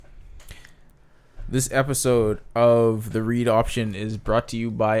This episode of the Read Option is brought to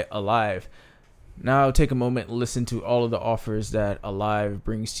you by Alive. Now take a moment and listen to all of the offers that Alive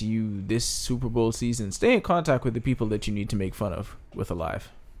brings to you this Super Bowl season. Stay in contact with the people that you need to make fun of with Alive.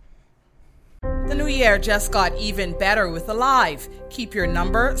 The new year just got even better with Alive. Keep your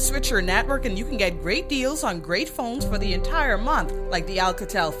number, switch your network, and you can get great deals on great phones for the entire month, like the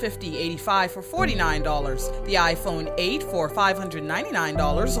Alcatel 5085 for $49, the iPhone 8 for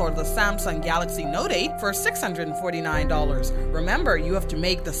 $599, or the Samsung Galaxy Note 8 for $649. Remember, you have to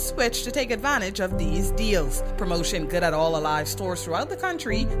make the switch to take advantage of these deals. Promotion good at all Alive stores throughout the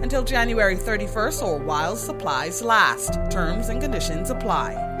country until January 31st or while supplies last. Terms and conditions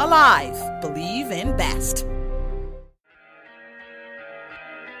apply. Alive. Believe in best.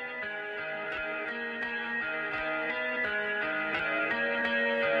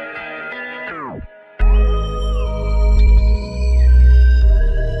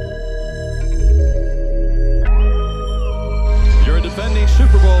 Your defending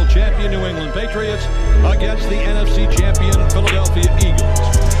Super Bowl champion New England Patriots against the NFC champion Philadelphia Eagles.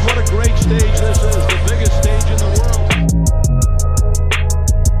 What a great stage this is, the biggest stage in the world.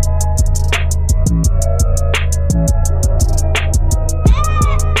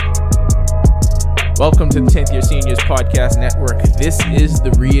 Welcome to the 10th Year Seniors Podcast Network. This is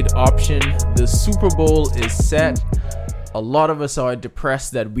the Read Option. The Super Bowl is set. A lot of us are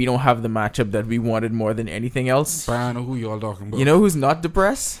depressed that we don't have the matchup that we wanted more than anything else. I know who y'all talking about. You know who's not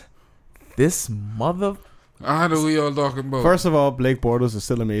depressed? This mother... I know who y'all talking about. First of all, Blake Bortles is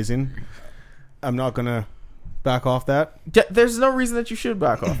still amazing. I'm not going to back off that. There's no reason that you should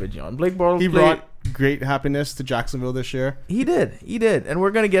back off it, John. Blake Bortles He brought great happiness to Jacksonville this year. He did. And we're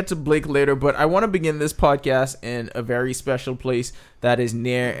going to get to Blake later, but I want to begin this podcast in a very special place that is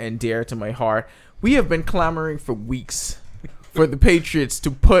near and dear to my heart. We have been clamoring for weeks for the Patriots to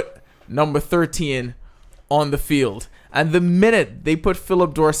put number 13 on the field. And the minute they put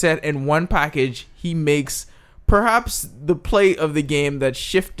Philip Dorsett in one package, he makes perhaps the play of the game that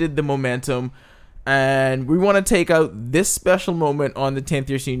shifted the momentum. And we want to take out this special moment on the 10th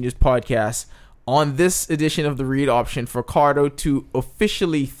Year Seniors podcast on this edition of the Read Option for Carter to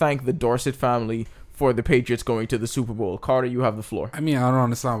officially thank the Dorsett family for the Patriots going to the Super Bowl. Carter, you have the floor. I mean, I don't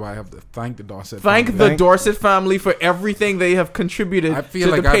understand why I have to thank the Dorsett Thank family. the Dorsett family for everything they have contributed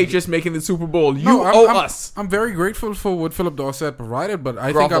to the Patriots making the Super Bowl. You owe us. I'm very grateful for what Philip Dorsett provided, but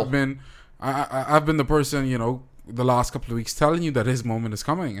I Grovel. think I've been the person, the last couple of weeks telling you that his moment is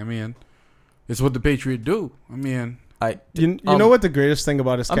coming. I mean, it's what the Patriots do. I mean... You know what the greatest thing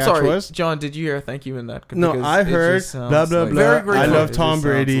about his catch was? John, did you hear a thank you in that? No, I heard blah, blah, blah. I love Tom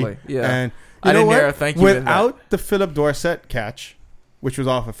Brady. And I didn't hear a thank you in that. Without the Philip Dorsett catch, which was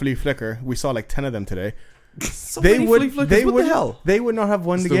off a flea flicker, we saw like 10 of them today. They would not have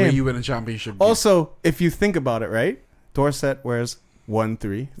won the game. Way you win a championship game. Also, if you think about it, right? Dorsett wears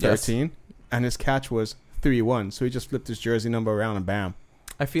 1-3, 13, yes. And his catch was 3-1. So he just flipped his jersey number around and bam.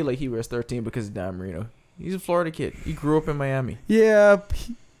 I feel like he wears 13 because of Dan Marino. He's a Florida kid. He grew up in Miami. Yeah,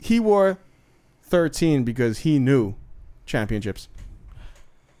 he wore 13 because he knew championships.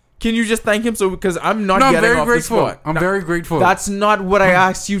 Can you just thank him? Because I'm not getting off the spot. I'm very grateful. That's not what I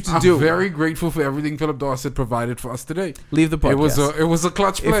asked you to do. I'm very grateful for everything Philip Dorsett provided for us today. Leave the podcast. It was a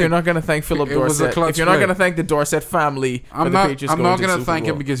clutch play. If you're not going to thank Philip Dorsett, if you're not going to thank the Dorsett family, I'm not going to thank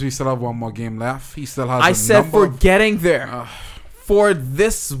him because we still have one more game left. He still has. I said for getting there, for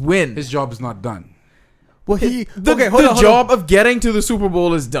this win. His job is not done. Well, the job of getting to the Super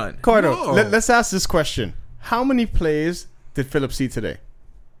Bowl is done. Carter, let's ask this question: how many plays did Philip see today?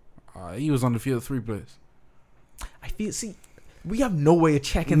 He was on the field 3 plays. We have no way of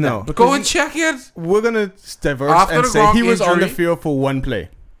checking that. Go and check it. We're gonna diverse and say he was on the field for one play.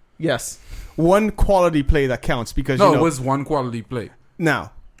 Yes, one quality play that counts because it was one quality play.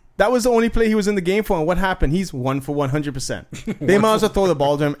 Now, that was the only play he was in the game for, and what happened? He's 1 for 100%. They might as well throw the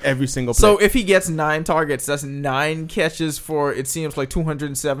ball to him every single play. So if he gets 9 targets, that's 9 catches for, it seems like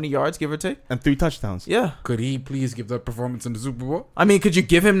 270 yards, give or take, and 3 touchdowns. Yeah. Could he please give that performance in the Super Bowl? I mean, could you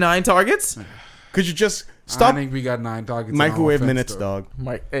give him 9 targets? Could you just stop? I think we got 9 targets. Microwave minutes, dog.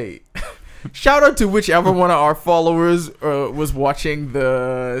 Hey. Shout out to whichever one of our followers was watching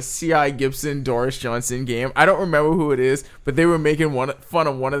the C.I. Gibson Doris Johnson game. I don't remember who it is, but they were making fun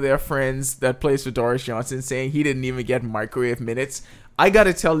of one of their friends that plays for Doris Johnson, saying he didn't even get microwave minutes. I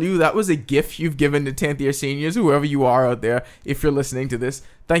gotta tell you, that was a gift you've given to 10th year seniors, whoever you are out there. If you're listening to this,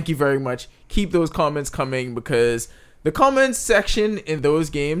 thank you very much. Keep those comments coming, because the comments section in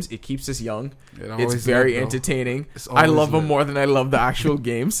those games, it keeps us young. It's very entertaining. I love them more than I love the actual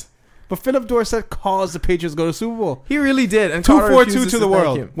games. But Philip Dorsett caused the Patriots to go to the Super Bowl. He really did. And 2-4-2 to the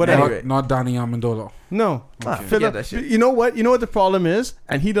world. Whatever. Anyway. Not Danny Amendola. No. Okay. Philip, that shit. you know what? You know what the problem is?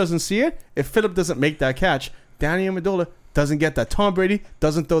 And he doesn't see it. If Philip doesn't make that catch, Danny Amendola doesn't get that. Tom Brady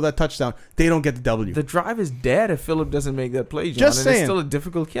doesn't throw that touchdown. They don't get the W. The drive is dead if Philip doesn't make that play, John. Just and saying. It's still a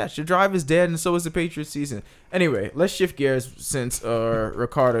difficult catch. The drive is dead, and so is the Patriots season. Anyway, let's shift gears since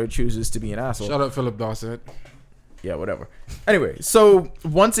Ricardo chooses to be an asshole. Shout out Philip Dorsett. Yeah, whatever. Anyway, so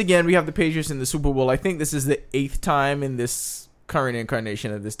once again, we have the Patriots in the Super Bowl. I think this is the 8th time in this current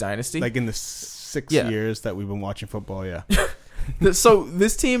incarnation of this dynasty. Like in the 6 years that we've been watching football, yeah. So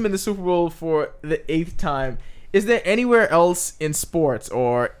this team in the Super Bowl for the 8th time. Is there anywhere else in sports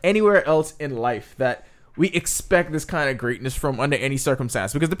or anywhere else in life that we expect this kind of greatness from under any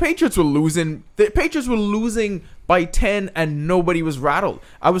circumstance? Because the Patriots were losing. The Patriots were losing by 10 and nobody was rattled.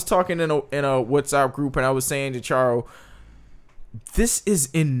 I was talking in a WhatsApp group and I was saying to Charo, this is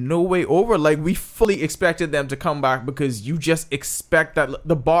in no way over. Like, we fully expected them to come back because you just expect that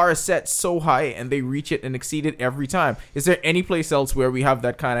the bar is set so high and they reach it and exceed it every time. Is there any place else where we have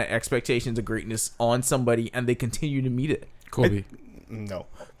that kind of expectations of greatness on somebody and they continue to meet it? Kobe. No.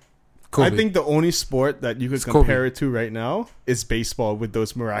 Kobe. I think the only sport that you could compare it to right now is baseball with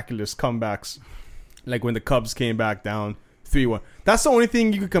those miraculous comebacks. Like when the Cubs came back down 3-1. That's the only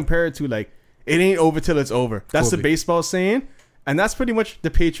thing you could compare it to. Like, it ain't over till it's over. That's the baseball saying. And that's pretty much the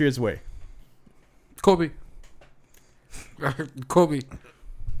Patriots' way. Kobe. Kobe.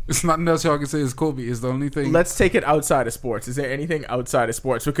 It's nothing else y'all can say is Kobe. It's the only thing. Let's take it outside of sports. Is there anything outside of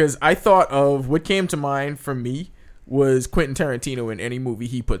sports? Because I thought of what came to mind for me was Quentin Tarantino in any movie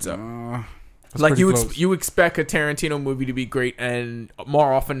he puts up. Like you expect a Tarantino movie to be great, and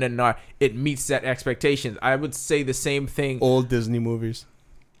more often than not, it meets that expectation. I would say the same thing. Old Disney movies.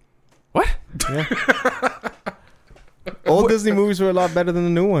 What? Yeah. Old Disney movies were a lot better than the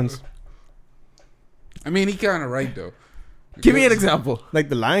new ones. I mean, he kind of right though. Give me an example. Like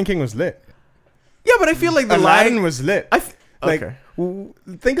The Lion King was lit. Yeah, but I feel like Aladdin was lit. Okay.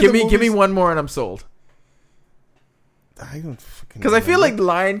 Think of give me one more and I'm sold. I don't fucking. Because I feel like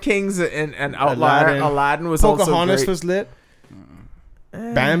Lion King's and Outlier, Aladdin was also great. Pocahontas was lit.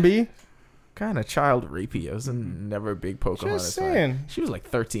 Bambi. Kind of child rapey. I was never a big Pocahontas. Just saying. Fan. She was like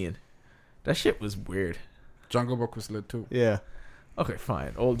 13. That shit was weird. Jungle Book was lit too. Yeah. Okay,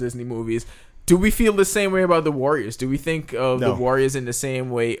 fine. Old Disney movies. Do we feel the same way about the Warriors? Do we think of the Warriors in the same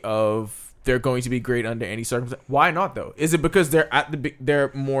way of they're going to be great under any circumstance? Why not though? Is it because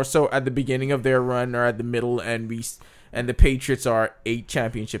they're more so at the beginning of their run or at the middle, and the Patriots are 8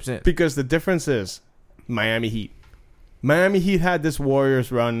 championships in? Because the difference is Miami Heat. Miami Heat had this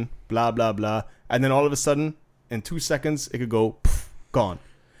Warriors run, blah blah blah, and then all of a sudden, in 2 seconds, it could go gone.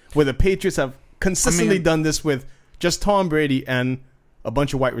 Where the Patriots have consistently done this with just Tom Brady and a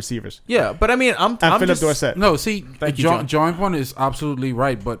bunch of white receivers. Yeah, but I mean, I'm Philip Dorsett. No, see, John John is absolutely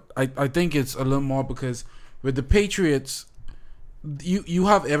right, but I think it's a little more because with the Patriots, you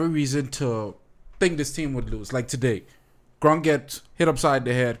have every reason to think this team would lose. Like today, Gronk gets hit upside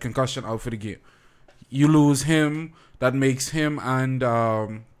the head, concussion, out for the game. You lose him, that makes him and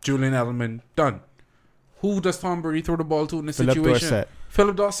Julian Edelman done. Who does Tom Brady throw the ball to in this situation? Dorsett.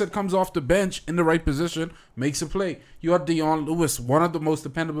 Philip Dorsett comes off the bench in the right position, makes a play. You had Dion Lewis, one of the most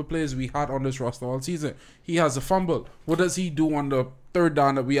dependable players we had on this roster all season. He has a fumble. What does he do on the third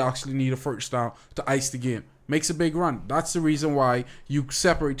down that we actually need a first down to ice the game? Makes a big run. That's the reason why you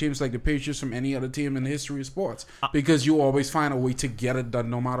separate teams like the Patriots from any other team in the history of sports. Because you always find a way to get it done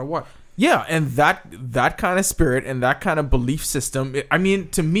no matter what. Yeah, and that kind of spirit and that kind of belief system, I mean,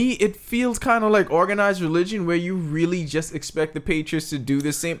 to me, it feels kind of like organized religion where you really just expect the Patriots to do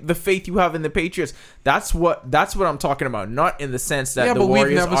the same. The faith you have in the Patriots, that's what I'm talking about. Not in the sense that the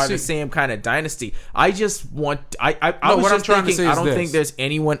Warriors are the same kind of dynasty. I just want, I was just thinking, I don't think there's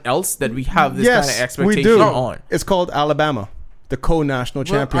anyone else that we have this kind of expectation on. It's called Alabama. The co-national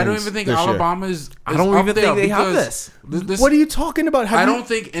champions. I don't even think Alabama is I don't even think they have this. What are you talking about? I don't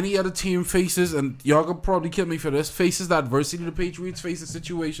think any other team faces, and y'all could probably kill me for this, faces the adversity the Patriots face in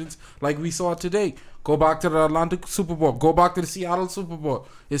situations like we saw today. Go back to the Atlanta Super Bowl. Go back to the Seattle Super Bowl.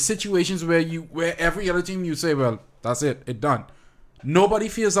 It's situations where every other team you say, well, that's it done. Nobody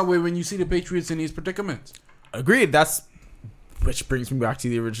feels that way when you see the Patriots in these predicaments. Agreed. Which brings me back to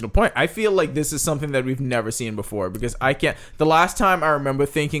the original point. I feel like this is something that we've never seen before because the last time I remember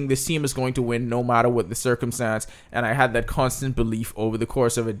thinking this team is going to win no matter what the circumstance, and I had that constant belief over the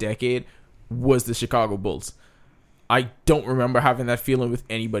course of a decade, was the Chicago Bulls. I don't remember having that feeling with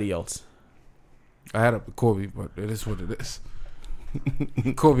anybody else. I had it with Kobe, but it is what it is.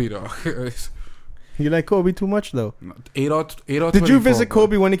 Kobe, though. You like Kobe too much though. 8 or Did you 24, visit bro.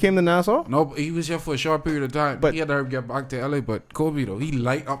 Kobe when he came to Nassau? No, he was here for a short period of time. But- He had to get back to LA. But Kobe though, he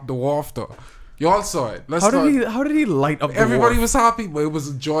light up the wharf though. Y'all saw it. How did he light up the Everybody wharf? was happy, but it was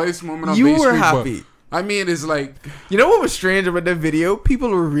a joyous moment on You Bay were Street, but- happy. I mean, it's like You know what was strange about that video? People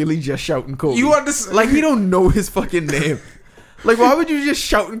were really just shouting Kobe. you understand. Like, he don't know his fucking name. Like, why would you just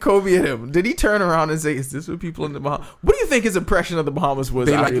shouting Kobe at him? Did he turn around and say, "Is this what people in the Bahamas?" What do you think his impression of the Bahamas was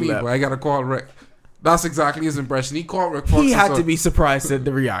they after like he me, left? but I gotta call Rick. That's exactly his impression. He called Rick Fox. He and had said, to be surprised at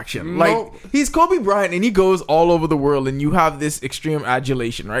the reaction. No. Like, he's Kobe Bryant and he goes all over the world and you have this extreme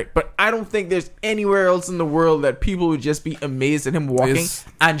adulation, right? But I don't think there's anywhere else in the world that people would just be amazed at him walking This-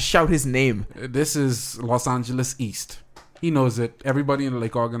 and shout his name. This is Los Angeles East. He knows it. Everybody in the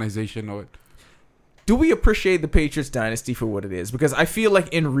Lake organization know it. Do we appreciate the Patriots dynasty for what it is? Because I feel like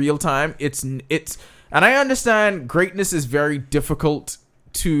in real time, it's, and I understand greatness is very difficult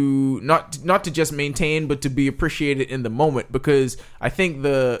to not to just maintain, but to be appreciated in the moment. Because I think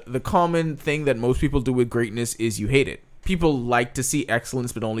the common thing that most people do with greatness is you hate it. People like to see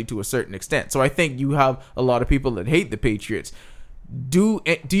excellence, but only to a certain extent. So I think you have a lot of people that hate the Patriots. Do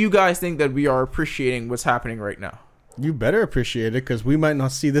you guys think that we are appreciating what's happening right now? You better appreciate it because we might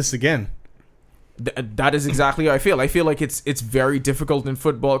not see this again. That is exactly how I feel. I feel like it's very difficult in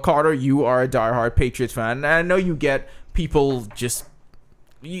football. Carter, you are a diehard Patriots fan, and I know you get people just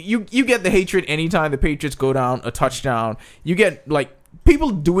you get the hatred anytime the Patriots go down a touchdown. You get like people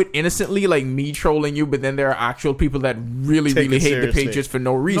do it innocently, like me trolling you, but then there are actual people that really Take it hate the seriously. Patriots for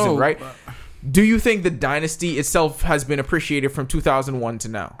no reason, No, right? Do you think the dynasty itself has been appreciated from 2001 to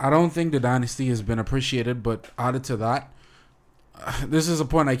now? I don't think the dynasty has been appreciated, but added to that, this is a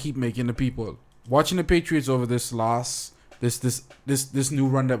point I keep making to people. Watching the Patriots over this new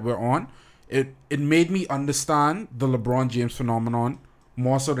run that we're on, it made me understand the LeBron James phenomenon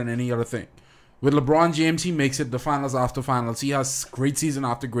more so than any other thing. With LeBron James, he makes it the finals after finals. He has great season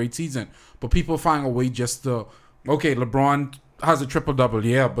after great season. But people find a way just to, okay, LeBron has a triple-double,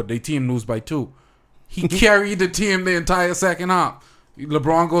 yeah, but their team lose by 2. He carried the team the entire second half.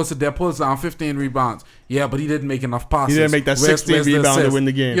 LeBron goes to their pulls down 15 rebounds. Yeah, but he didn't make enough passes. He didn't make that 16 the rebound to assist? win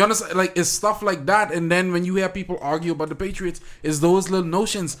the game. You understand? Like, it's stuff like that. And then when you hear people argue about the Patriots, it's those little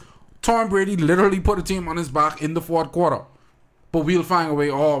notions. Tom Brady literally put a team on his back in the fourth quarter. But we'll find a way,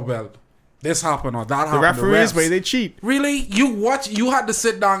 oh, well, this happened or that The happened. referees, refs. way they cheat. Really? You had to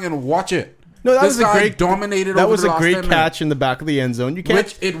sit down and watch it. No, that This was a guy great dominated That over was the a last great 10 catch minutes. in the back of the end zone. You can't.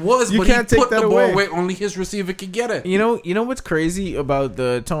 Which it was, you but can't he take put that the ball away. where only his receiver could get it. You know what's crazy about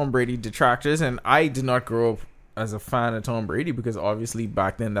the Tom Brady detractors, and I did not grow up as a fan of Tom Brady because obviously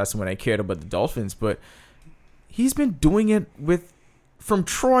back then that's when I cared about the Dolphins, but he's been doing it from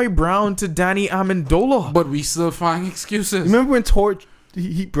Troy Brown to Danny Amendola. But we still find excuses. Remember when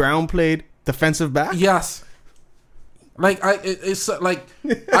Brown played defensive back? Yes. Like it's like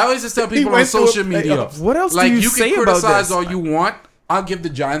I always just tell He people on went to a social media. playoffs. What else do like you you say can about criticize this? all you want. I'll give the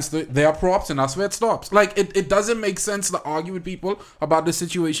Giants their props, and that's where it stops. Like it doesn't make sense to argue with people about the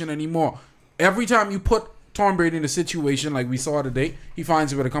situation anymore. Every time you put Tom Brady in a situation like we saw today, he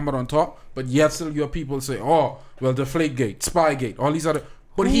finds a way to come out on top. But yet still your people say, "Oh, well, Deflategate, Spygate, all these other."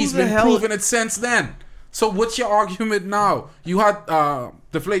 But Who he's the been hell- proving it since then. So what's your argument now? You had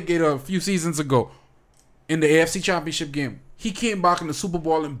Deflategate a few seasons ago in the AFC Championship game. He came back in the Super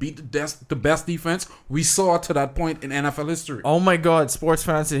Bowl and beat the best defense we saw to that point in NFL history. Oh my God, sports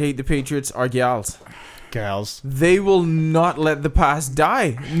fans that hate the Patriots are gals. Gals. They will not let the past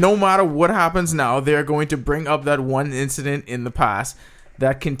die. No matter what happens now, they're going to bring up that one incident in the past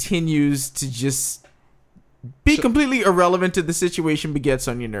that continues to just be completely irrelevant to the situation but gets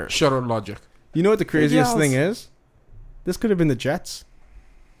on your nerves. Shut up, logic. You know what the craziest Gals. thing is? This could have been the Jets.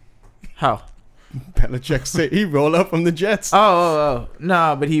 How? Belichick said he roll up from the Jets. Oh.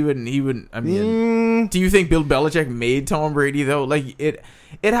 Nah, but he wouldn't. I mean, do you think Bill Belichick made Tom Brady though? Like it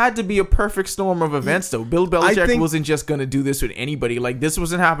had to be a perfect storm of events though. Bill Belichick think- wasn't just gonna do this with anybody. Like this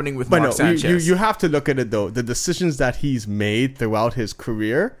wasn't happening with But Mark no, Sanchez. you have to look at it though. The decisions that he's made throughout his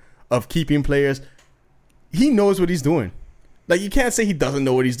career of keeping players, he knows what he's doing. Like you can't say he doesn't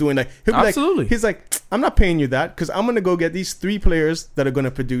know what he's doing. Like he'll be Absolutely. like, he's like, I'm not paying you that because I'm gonna go get these 3 players that are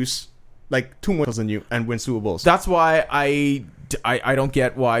gonna produce like 2 more than you and win Super Bowls. That's why I don't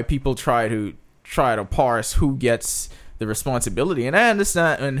get why people try to parse who gets the responsibility, and I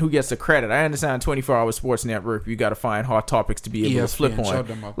understand, and who gets the credit. I understand 24-hour sports network. You got to find hot topics to be able to flip ESPN, shut on.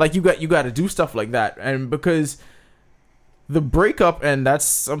 them up. Like you got to do stuff like that, and because the breakup, and that's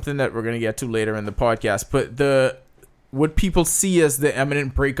something that we're gonna get to later in the podcast. But what people see as the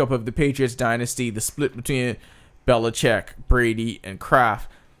imminent breakup of the Patriots dynasty, the split between Belichick, Brady, and Kraft.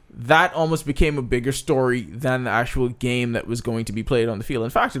 that almost became a bigger story than the actual game that was going to be played on the field. In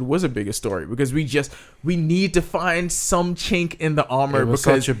fact, it was a bigger story because we need to find some chink in the armor. It was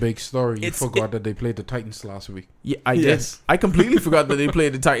because such a big story. You forgot that they played the Titans last week. Yeah, I did. Yes. I completely forgot that they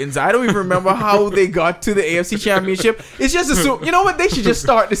played the Titans. I don't even remember how they got to the AFC Championship. It's just assume. You know what? They should just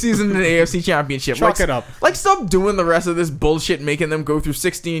start the season in the AFC Championship. Chalk it up. Like, stop doing the rest of this bullshit, making them go through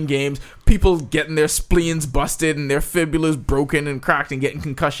 16 games, people getting their spleens busted and their fibulas broken and cracked and getting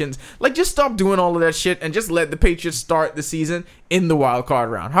concussions. Like, just stop doing all of that shit and just let the Patriots start the season in the wild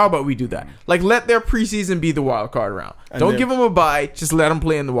card round. How about we do that? Like, let their preseason be the wild card round. Don't give them a bye. Just let them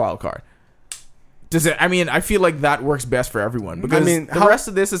play in the wild card. I feel like that works best for everyone because the rest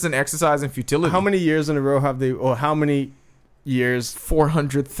of this is an exercise in futility. How many years in a row have they, or how many years?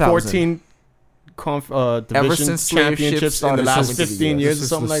 400,000. 14 division Ever since championships in the last 15 15 years or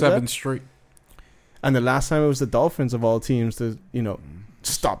something like that. Straight. And the last time it was the Dolphins of all teams to,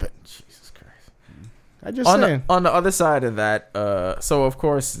 stop it. Jesus Christ. I just saying. On the other side of that, so of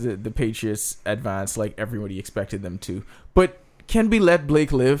course the Patriots advanced like everybody expected them to, but can we let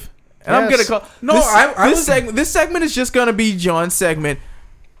Blake live? And I'm gonna call this segment is just gonna be John's segment.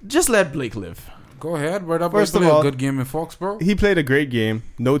 Just let Blake live. Go ahead. Right up. First of all, a good game in Foxborough. He played a great game.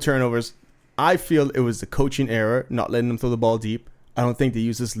 No turnovers. I feel it was the coaching error, not letting him throw the ball deep. I don't think they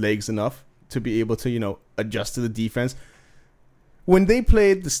used his legs enough to be able to, adjust to the defense. When they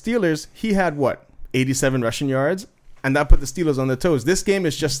played the Steelers, he had 87 rushing yards, and that put the Steelers on their toes. This game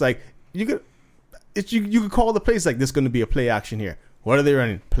is just like you could call the plays like this is going to be a play action here. What are they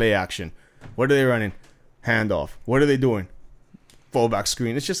running? Play action. What are they running? Handoff. What are they doing? Fullback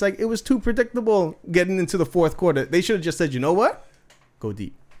screen. It's just like it was too predictable getting into the fourth quarter. They should have just said, you know what? Go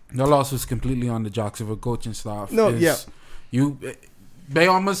deep. The loss was completely on the Jacksonville coaching staff. It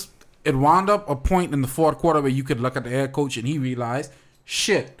wound up a point in the fourth quarter where you could look at the head coach and he realized,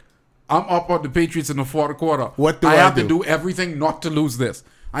 shit, I'm up on the Patriots in the fourth quarter. What do I I have do? to do everything not to lose this.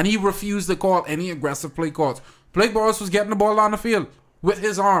 And he refused to call any aggressive play calls. Blake Bortles was getting the ball down the field with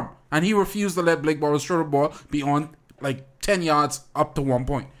his arm, and he refused to let Blake Bortles throw the ball beyond 10 yards up to 1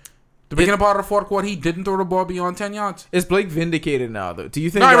 point. The beginning part of the fourth quarter, he didn't throw the ball beyond 10 yards. Is Blake vindicated now, though? Do you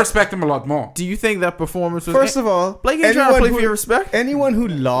think? I respect him a lot more. Do you think that performance was? First of all, Blake ain't trying to play for your respect. Anyone who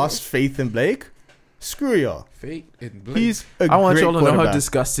lost faith in Blake, screw y'all. Faith in Blake. He's a I want great y'all to know how quarterback.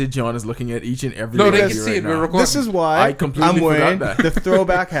 disgusted John is looking at each and every. No, they right can see it. now. We're recording. This is why I completely I'm wearing forgot that. the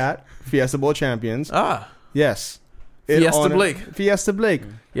throwback hat, Fiesta Bowl champions. Yes. Fiesta Blake.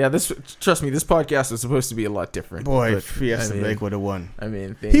 Yeah, trust me, this podcast is supposed to be a lot different. Boy, but, Fiesta Blake would have won.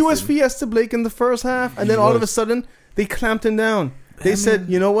 He was Fiesta Blake in the first half, and then all of a sudden, they clamped him down. They said,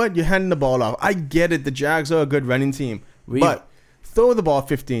 you know what? You're handing the ball off. I get it. The Jags are a good running team. But throw the ball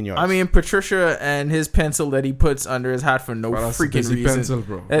 15 yards. Patricia and his pencil that he puts under his hat for no freaking reason. Pencil,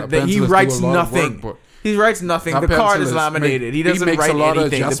 bro. He writes nothing. He writes nothing. The card is laminated. He doesn't write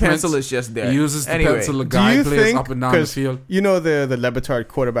anything. The pencil is just there. He uses the pencil to guide players up and down the field. You know the Le Batard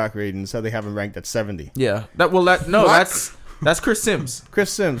quarterback ratings, how they have him ranked at 70. Yeah. That's Chris Sims.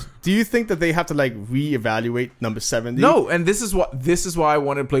 Chris Sims. Do you think that they have to reevaluate number 70? No, and this is why I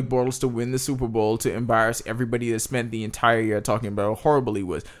wanted Blake Bortles to win the Super Bowl, to embarrass everybody that spent the entire year talking about how horrible he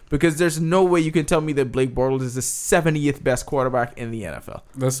was. Because there's no way you can tell me that Blake Bortles is the 70th best quarterback in the NFL.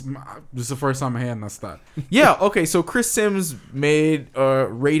 This is the first time I'm hearing that stat. Yeah, okay, so Chris Sims made a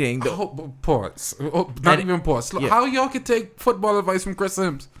rating. Pause. Not even pause. Yeah. How y'all could take football advice from Chris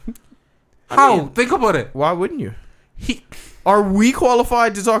Sims? How? Think about it. Why wouldn't you? Are we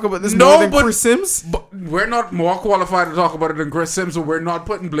qualified to talk about this more than Chris Sims? But we're not more qualified to talk about it than Chris Sims, so we're not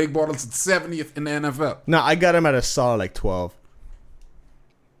putting Blake Bortles at 70th in the NFL. No, I got him at a solid 12.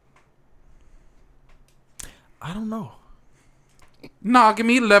 I don't know. Nah, give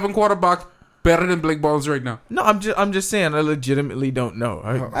me 11 quarterbacks better than Blake Bortles right now. No, I'm just saying I legitimately don't know.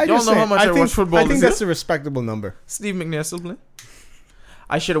 I y'all know how much I watch football. I think that's a respectable number. Steve McNair sibling.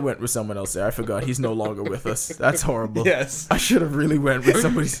 I should have went with someone else there. I forgot he's no longer with us. That's horrible. Yes. I should have really went with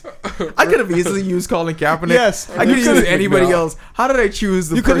somebody. I could have easily used Colin Kaepernick. Yes. I could have used anybody else. How did I choose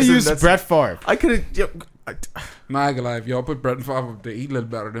the You person? could have used Brett Favre. I could have. Nah, I can lie. If y'all put Brett Favre up there, he's a little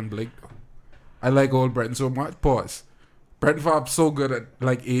better than Blake. I like old Brett so much. Pause. Brett Favre's so good at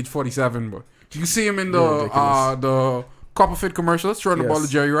age 47, bro. You see him in the Copperfit commercials throwing the ball to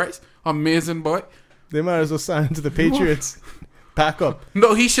Jerry Rice. Amazing, boy. They might as well sign him to the Patriots. Pack up.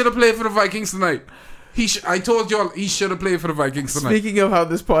 No, he should have played for the Vikings tonight. I told y'all he should have played for the Vikings tonight. Speaking of how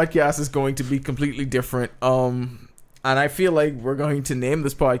this podcast is going to be completely different, and I feel like we're going to name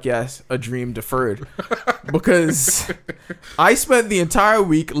this podcast A Dream Deferred. Because I spent the entire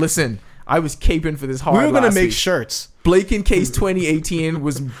week, listen, I was caping for this hard. We were going to last make week. shirts. Blake and Case 2018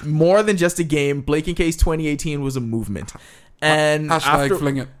 was more than just a game. Blake and Case 2018 was a movement. And Hashtag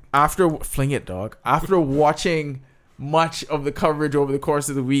fling it. Fling it, dog. After watching much of the coverage over the course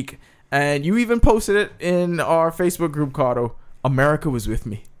of the week, and you even posted it in our Facebook group, Cardo, America was with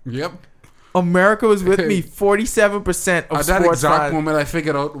me. Yep. America was with me. 47% of At that sports exact fans. moment, I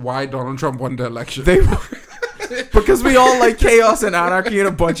figured out why Donald Trump won the election. Because we all like chaos and anarchy and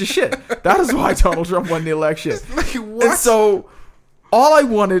a bunch of shit. That is why Donald Trump won the election. Like, what? And so all I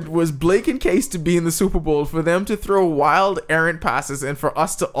wanted was Blake and Case to be in the Super Bowl, for them to throw wild errant passes, and for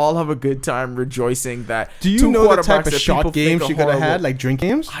us to all have a good time rejoicing that Do you two know the type quarterbacks of that shot people think games are you could have had, horrible. like drink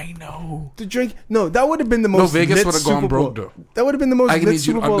games? I know. The drink? No, that would have been the No, most Vegas lit would have gone Super Bowl. broke, though. That would have been the most I lit need you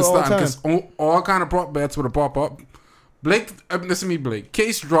Super to Bowl of all understand, time. because all kind of prop bets would have popped up. Blake, listen to me, Blake.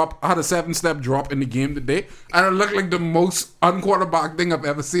 Case drop had a 7-step drop in the game today, and it looked like the most unquarterback thing I've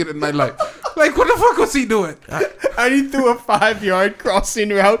ever seen in my life. Like, what the fuck was he doing? And he threw a 5-yard crossing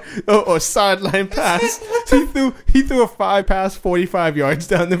route or sideline pass. he threw a 5 pass 45 yards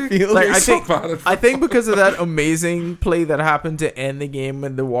down the field. Like, It's so bad. I think because of that amazing play that happened to end the game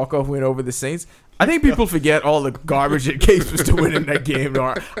and the walk-off win over the Saints, I think people forget all the garbage that Case was doing in that game.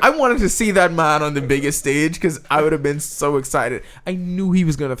 I wanted to see that man on the biggest stage because I would have been so excited. I knew he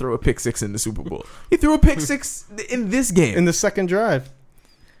was going to throw a pick six in the Super Bowl. He threw a pick six in this game. in the second drive,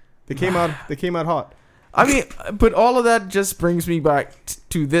 they came out hot. I mean, but all of that just brings me back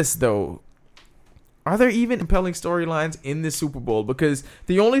to this, though. Are there even compelling storylines in this Super Bowl? Because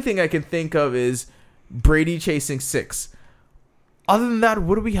the only thing I can think of is Brady chasing 6. Other than that,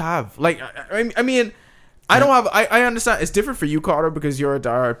 what do we have? Like, I mean, I don't have. I understand it's different for you, Carter, because you're a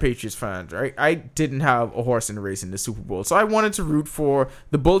diehard Patriots fan, right? I didn't have a horse in the race in the Super Bowl, so I wanted to root for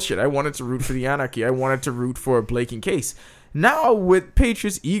the bullshit. I wanted to root for the anarchy. I wanted to root for Blake and Case. Now with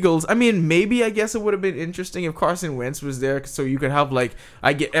Patriots Eagles, I mean, maybe I guess it would have been interesting if Carson Wentz was there, so you could have like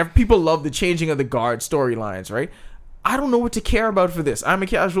people love the changing of the guard storylines, right? I don't know what to care about for this. I'm a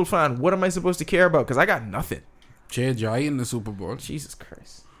casual fan. What am I supposed to care about? Because I got nothing. Jay in the Super Bowl. Jesus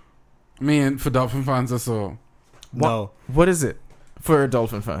Christ. I mean, for Dolphin fans, that's all. No, What is it for a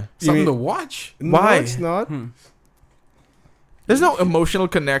Dolphin fan? Something mean- to watch. Why? No, it's not. There's no emotional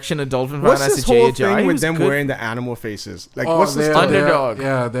connection a Dolphin fan What's has this to whole J.J. thing He with was them good. wearing the animal faces? Like, Oh, what's this they're- story? they're- Underdog.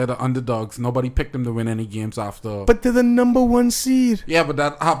 Yeah, they're the underdogs. Nobody picked them to win any games after. But they're the number 1 seed. yeah, but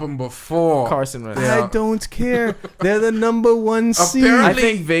that happened before. Carson Wentz. Yeah. I don't care. They're the number 1 seed. I Apparently-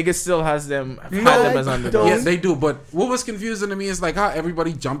 think Vegas still has them, had No, them as I underdogs. Yeah, they do. But what was confusing to me is like how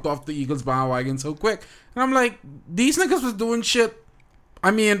everybody jumped off the Eagles bandwagon so quick. And I'm like, these niggas was doing shit. I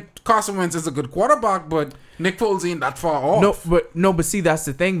mean, Carson Wentz is a good quarterback, but Nick Foles ain't that far off. But see, that's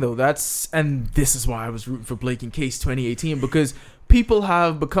the thing though. And this is why I was rooting for Blake in Case 2018, because people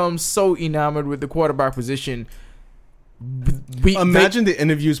have become so enamored with the quarterback position. Imagine the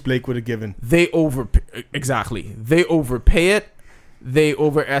interviews Blake would have given. They overpay it. They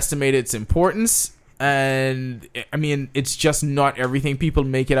overestimate its importance. And I mean, it's just not everything people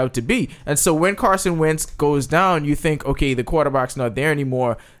make it out to be. And so when Carson Wentz goes down, you think, okay, the quarterback's not there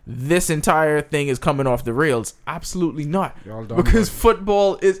anymore. This entire thing is coming off the rails. Absolutely not. Y'all done Because good.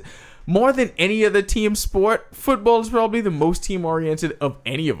 football is, more than any other team sport, football is probably the most team oriented of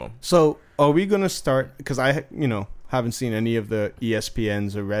any of them. So, are we going to start? Because I, haven't seen any of the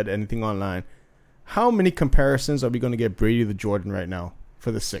ESPNs or read anything online. How many comparisons are we going to get Brady to Jordan right now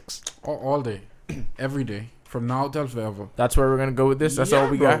for the 6? All day. Every day. From now till forever. That's where we're going to go with this. That's all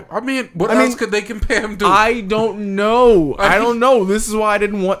we bro. got. I mean, what else could they compare him to? I don't know. I I mean- don't know. This is why I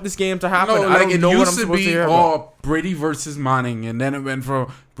didn't want this game to happen. No, I like don't it know what I'm used to supposed to be, hear about. Brady versus Manning, and then it went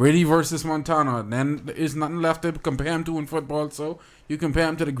from Brady versus Montana, and then there's nothing left to compare him to in football, so you compare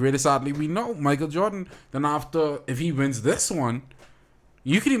him to the greatest athlete we know, Michael Jordan. Then after, if he wins this one,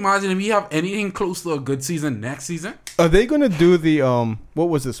 you can imagine if he have anything close to a good season next season. Are they going to do the, what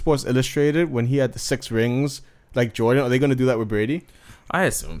was it, Sports Illustrated, when he had the 6 rings, like Jordan? Are they going to do that with Brady? I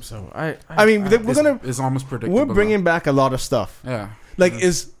assume so. I mean, It's almost predictable. we're bringing back a lot of stuff. Yeah. Like,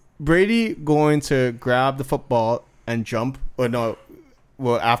 is Brady going to grab the football and jump? Or no,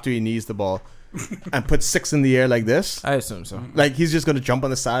 well, after he knees the ball and put 6 in the air like this? I assume so. Like, he's just going to jump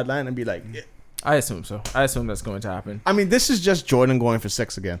on the sideline and be like, yeah. I assume so. I assume that's going to happen. I mean, this is just Jordan going for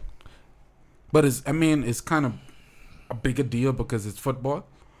 6 again. But it's kind of a bigger deal because it's football.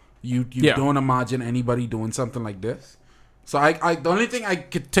 You Yeah. don't imagine anybody doing something like this. So I the only thing I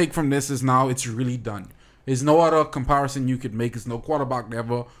could take from this is now it's really done. There's no other comparison you could make. There's no quarterback that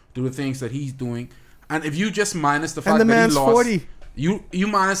ever do the things that he's doing. And if you just minus the fact And the that man's he lost 40. You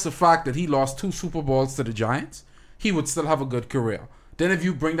minus the fact that he lost 2 Super Bowls to the Giants, he would still have a good career. Then if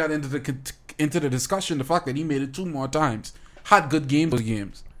you bring that into into the discussion the fact that he made it 2 more times, had good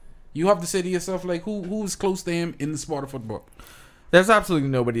games. You have to say to yourself, like, who's close to him in the sport of football? There's absolutely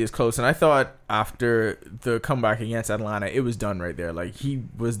nobody as close. And I thought after the comeback against Atlanta, it was done right there. Like, he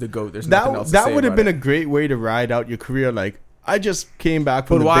was the GOAT. There's nothing else to say That would have about been it. a great way to ride out your career. Like, I just came back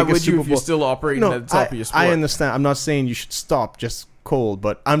from But the why biggest would you Super if you're Bowl. still operating at the top of your sport? I understand. I'm not saying you should stop just cold,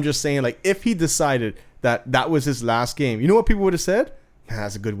 but I'm just saying, like, if he decided that was his last game, you know what people would have said? Nah,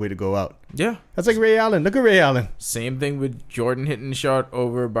 that's a good way to go out. Yeah. That's like Ray Allen. Look at Ray Allen. Same thing with Jordan hitting the shot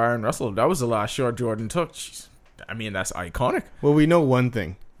over Byron Russell. That was the last shot Jordan took. Jeez. I mean, that's iconic. Well, we know one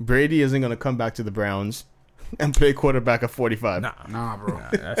thing. Brady isn't going to come back to the Browns and play quarterback at 45. Nah, bro.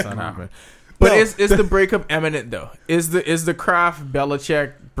 That's not happening. But No. is the breakup imminent though? Is the Kraft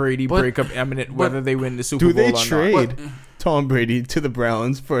Belichick Brady breakup imminent whether they win the Super Do Bowl they or not? trade Tom Brady to the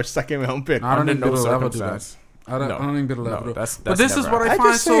Browns for a second round pick? I don't Under think no they'll ever do that. circumstance. I don't think they'll ever do that's But this is never what I I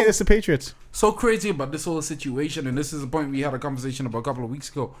find just say so it's the Patriots. so crazy about this whole situation, and this is a point we had a conversation about a couple of weeks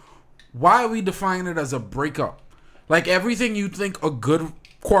ago. Why are we defining it as a breakup? Like, everything you think a good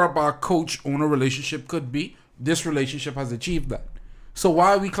quarterback coach owner relationship could be, this relationship has achieved that. So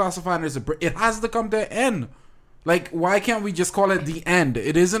why are we classifying it as a break? It has to come to an end. Like, why can't we just call it the end?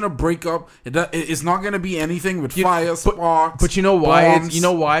 It isn't a breakup. It's not going to be anything with fire, sparks. But you know why? bombs.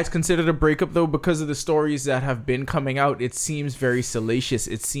 It's considered a breakup though, because of the stories that have been coming out. It seems very salacious.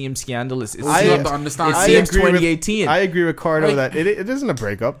 It seems scandalous. It You seems, have to understand. it seems agree with- 2018. I agree with Cardo Like- that it isn't a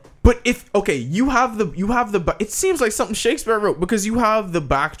breakup. But if you have the it seems like something Shakespeare wrote, because you have the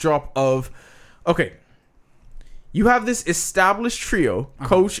backdrop of you have this established trio,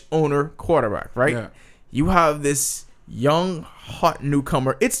 coach, owner, quarterback, right? Yeah. You have this young hot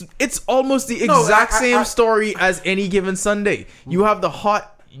newcomer. It's almost the exact same story as Any Given Sunday. You have the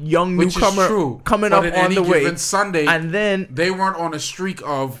hot young Which newcomer is true, coming but up in on any the way, given Sunday, and then they weren't on a streak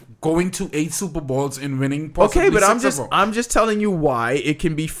of going to 8 Super Bowls and winning. Possibly okay, but 6 of them. I'm just telling you why it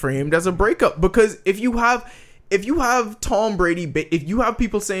can be framed as a breakup, because if you have Tom Brady, if you have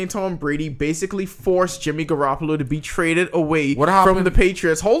people saying Tom Brady basically forced Jimmy Garoppolo to be traded away What happened? from the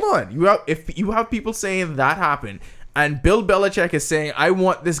Patriots, hold on, if you have people saying that happened, and Bill Belichick is saying, I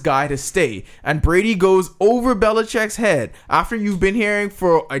want this guy to stay, and Brady goes over Belichick's head after you've been hearing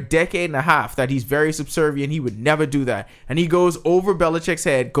for a decade and a half that he's very subservient, he would never do that, and he goes over Belichick's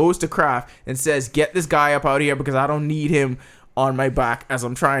head, goes to Kraft and says, get this guy up out of here because I don't need him on my back as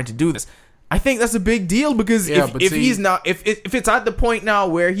I'm trying to do this. I think that's a big deal, because if he's not, if it's at the point now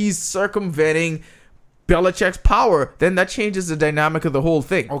where he's circumventing Belichick's power, then that changes the dynamic of the whole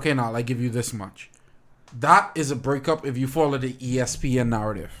thing. Okay, now I give you this much. That is a breakup if you follow the ESPN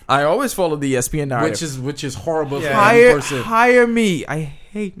narrative, I always follow the ESPN narrative. which is horrible for any person. Hire me. I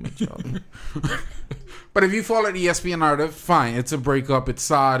hate my job. But if you follow the ESPN narrative, fine. It's a breakup. It's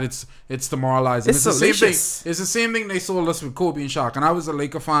sad. It's demoralizing. It's the same thing. salacious. It's the same thing they sold us with Kobe and Shaq. And I was a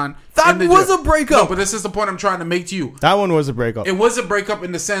Laker fan. That in the was gym. a breakup. No, but this is the point I'm trying to make to you. That one was a breakup. It was a breakup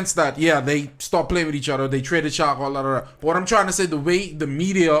in the sense that, yeah, they stopped playing with each other. They traded Shaq, all that. But what I'm trying to say, the way the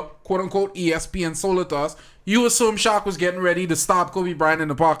media, quote unquote, ESPN sold it to us, you assume Shaq was getting ready to stop Kobe Bryant in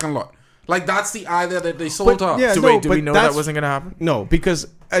the parking lot. Like, that's the idea that they sold to us. yeah, So no, wait, do we but know that that's- wasn't going to happen? No, because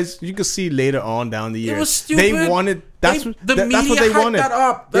as you can see later on down the years, It was stupid. they wanted. That's the that's media what they hyped wanted. that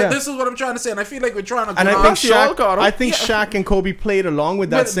up. Yeah. This is what I'm trying to say, and I feel like we're trying to. And I think Actually, all got 'em. Shaq. I think Yeah. Shaq and Kobe played along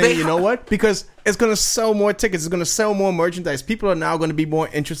with that, But saying, they you know ha- what? Because it's gonna sell more tickets. It's gonna sell more merchandise. People are now gonna be more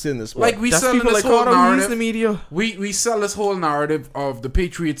interested in this. like we That's sell people this like whole Cardo use narrative. the media. We sell this whole narrative of the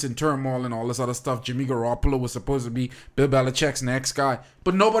Patriots in turmoil and all this other stuff. Jimmy Garoppolo was supposed to be Bill Belichick's next guy,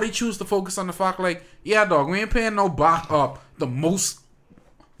 but nobody choose to focus on the fact, like, yeah, dog, we ain't paying no back up the most.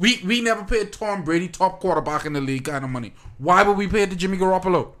 We never paid Tom Brady, top quarterback in the league, kind of money. Why would we pay it to Jimmy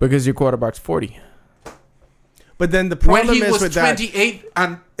Garoppolo Because your quarterback's 40. But then the when problem he is was with that. 28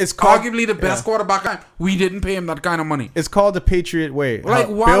 and It's called- arguably the best quarterback? We didn't pay him that kind of money. It's called the Patriot way. Like,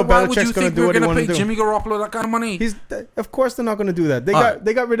 How why Bill would Belichick's you gonna think do we're what he gonna want pay to do. Jimmy Garoppolo that kind of money? Of course they're not going to do that. They Alright.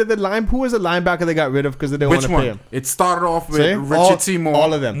 got rid of the line. Who was the linebacker they got rid of because they didn't want Which to one? pay him? It started off with See? Richard Seymour.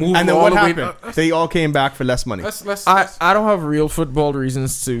 all of them. moved And then all what the way- happened? They all came back for less money. Let's I don't have real football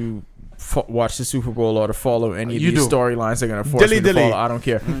reasons to watch the Super Bowl or to follow any of You these do. storylines they're going to force me to Dilly-dilly. follow. I don't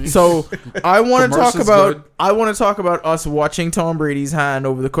care. So I want to talk Commercial's about good. I want to talk about us watching Tom Brady's hand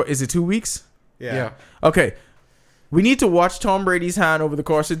over the course. Is it 2 weeks? yeah. Okay. We need to watch Tom Brady's hand over the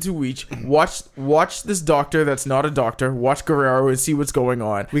course of 2 weeks. Watch this doctor that's not a doctor. Watch Guerrero and see what's going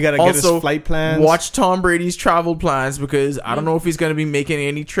on. We got to get his flight plans. Watch Tom Brady's travel plans, because I don't know if he's going to be making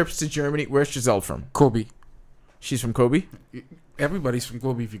any trips to Germany. Where's Giselle from? Kobe. She's from Kobe. Everybody's from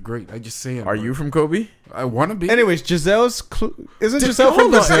Kobe if you're great. I just saying. Are you from Kobe? I want to be. Anyways, isn't Giselle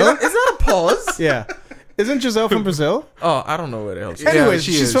from Brazil? Is that a pause? Yeah. Isn't Giselle from Brazil? Oh, I don't know what else. Anyways,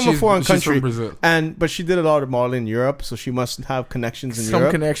 she she's is. from a foreign She's country, from Brazil. but she did a lot of modeling in Europe, so she must have connections in Some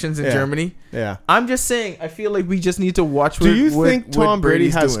Europe. connections in Yeah. Germany. Yeah. I'm just saying, I feel like we just need to watch. Do you think what Tom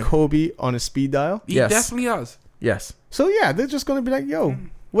Brady Brady's has doing. Kobe on his speed dial? He Yes. definitely has. Yes. So yeah, they're just gonna be like, "Yo,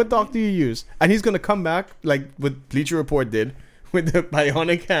 what doc do you use?" And he's gonna come back like what Bleacher Report did with the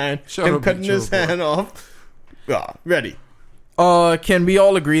bionic hand, Shut him up, cutting Bleacher his Report. hand off. Yeah, ready. Can we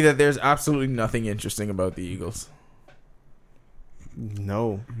all agree that there's absolutely nothing interesting about the Eagles?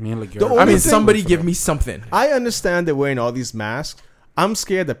 No, Man, like The you're- only I mean, thing- somebody give me something. I understand they're wearing all these masks. I'm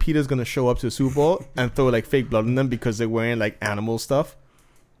scared that Peter's gonna show up to the Super Bowl and throw like fake blood in them because they're wearing like animal stuff.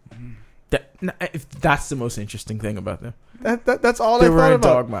 If that's the most interesting thing about them. That's all They're I thought wearing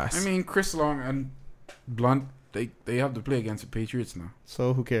about. dog masks. I mean, Chris Long and Blunt, they have to play against the Patriots now.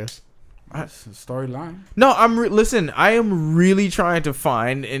 So who cares? That's a storyline. No, listen, I am really trying to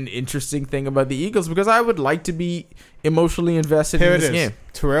find an interesting thing about the Eagles because I would like to be emotionally invested Here in it this is. game.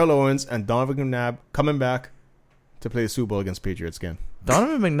 Terrell Owens and Donovan McNabb coming back to play the Super Bowl against Patriots again.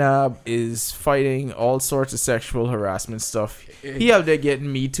 Donovan McNabb is fighting all sorts of sexual harassment stuff. He out there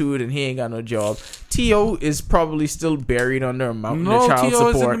getting Me Too'd and he ain't got no job. T.O. is probably still buried under a mountain No, of child T.O.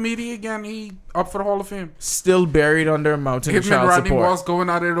 is in support. the media again. He up for the Hall of Fame. Still buried under a mountain of Him and child Rodney support. Moss going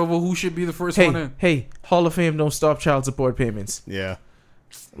at it over who should be the first one in. Hey, Hall of Fame don't stop child support payments. Yeah.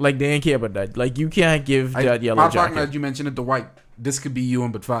 Like, they ain't care about that. Like, you can't give that Matter yellow of fact, jacket. as you mentioned it, Dwight, this could be you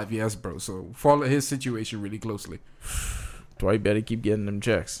in but 5 years, bro. So follow his situation really closely. Dwight better keep getting them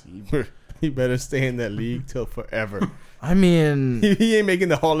checks. He better stay in that league till forever. I mean, He ain't making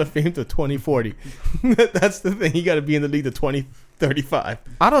the Hall of Fame till 2040. That's the thing. He got to be in the league to 2035.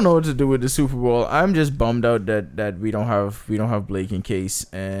 I don't know what to do with the Super Bowl. I'm just bummed out that we don't have Blake and Case,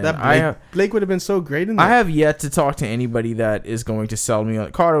 and That Blake would have been so great in that. I have yet to talk to anybody that is going to sell me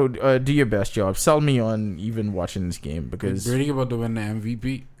on. Cardo, do your best job. Sell me on even watching this game because Brady about to win the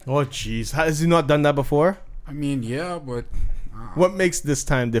MVP. Oh, jeez. Has he not done that before? I mean, yeah, but What makes this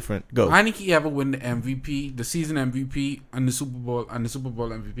time different? Go. I think he ever win the MVP, the season MVP, and the Super Bowl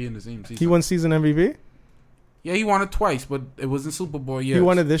MVP in the same season. He won season MVP? Yeah, he won it twice, but it wasn't Super Bowl yet. He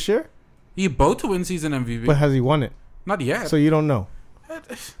won it this year? He about to win season MVP. But has he won it? Not yet. So you don't know.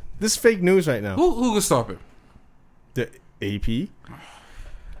 This is fake news right now. Who can stop him? The AP?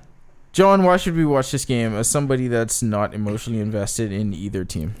 John, why should we watch this game as somebody that's not emotionally invested in either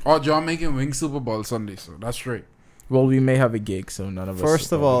team? Oh, John making wing Super Bowl Sunday, so that's straight. Well, we may have a gig, so none of us.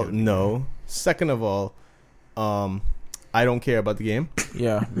 First of all, will- no. Second of all, I don't care about the game.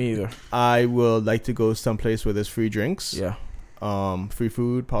 Yeah, me either. I would like to go someplace where there's free drinks. Yeah. Free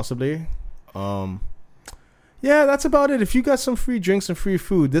food, possibly. Yeah, that's about it. If you got some free drinks and free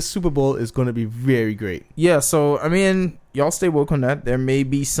food, this Super Bowl is going to be very great. Yeah, so, I mean, y'all stay woke on that. There may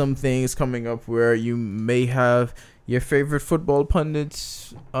be some things coming up where you may have your favorite football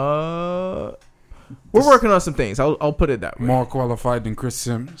pundits. We're working on some things. I'll put it that way. More qualified than Chris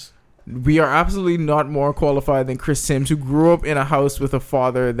Sims. We are absolutely not more qualified than Chris Sims, who grew up in a house with a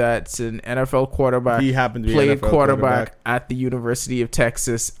father that's an NFL quarterback. He happened to be played NFL quarterback at the University of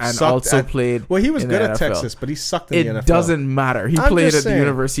Texas and Sucked also at- played. Well, he was in good the at NFL. Texas, but he sucked in the It NFL. doesn't matter. He I'm played just at the saying.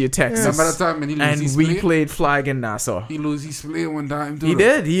 University of Texas, Remember that time when he lose and his we split? played flag in Nassau. He lose his split one time too. He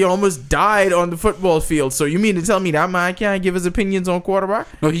did. He almost died on the football field. So you mean to tell me that man can't give his opinions on quarterback?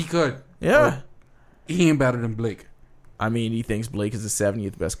 No, he could. Yeah. But he ain't better than Blake. I mean, he thinks Blake is the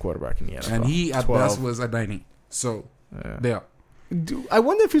 70th best quarterback in the NFL. And he at 12. best was a 90. So, there. Dude, I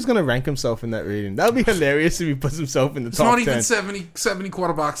wonder if he's going to rank himself in that rating. That would be hilarious if he puts himself in the It's top not 10. even 70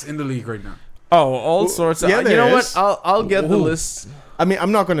 quarterbacks in the league right now. Oh, all sorts of. yeah, You there know is. what? I'll get the Who? list. I mean,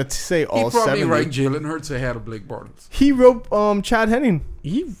 I'm not going to say He all probably 70. ranked Jalen Hurts ahead of Blake Bortles. He wrote Chad Henning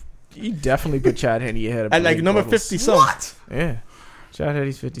He definitely put Chad Henne ahead of at like Blake number Bortles. 50 some. What? Yeah, Chad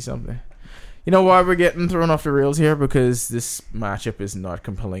Henne's 50 something. You know why we're getting thrown off the rails here? Because this matchup is not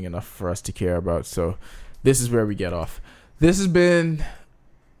compelling enough for us to care about. So this is where we get off. This has been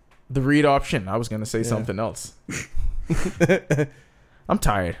the read option. I was going to say something else. I'm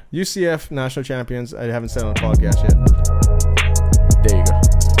tired. UCF national champions. I haven't said on the podcast yet.